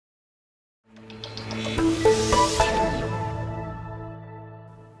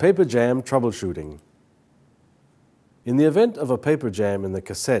Paper jam troubleshooting. In the event of a paper jam in the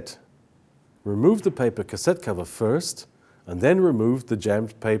cassette, remove the paper cassette cover first and then remove the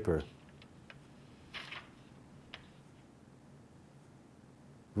jammed paper.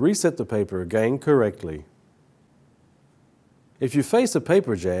 Reset the paper again correctly. If you face a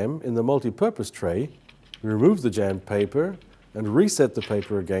paper jam in the multi-purpose tray, remove the jammed paper and reset the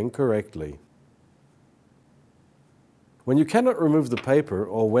paper again correctly. When you cannot remove the paper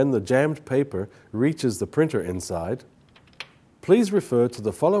or when the jammed paper reaches the printer inside, please refer to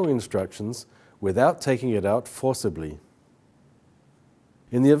the following instructions without taking it out forcibly.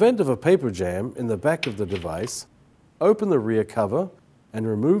 In the event of a paper jam in the back of the device, open the rear cover and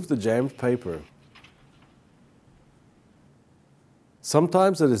remove the jammed paper.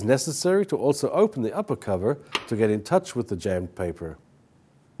 Sometimes it is necessary to also open the upper cover to get in touch with the jammed paper.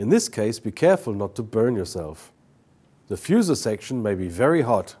 In this case, be careful not to burn yourself. The fuser section may be very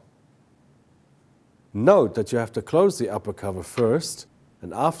hot. Note that you have to close the upper cover first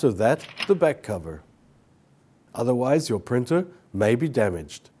and after that the back cover. Otherwise your printer may be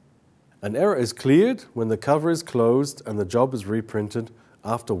damaged. An error is cleared when the cover is closed and the job is reprinted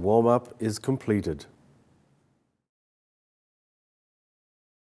after warm-up is completed.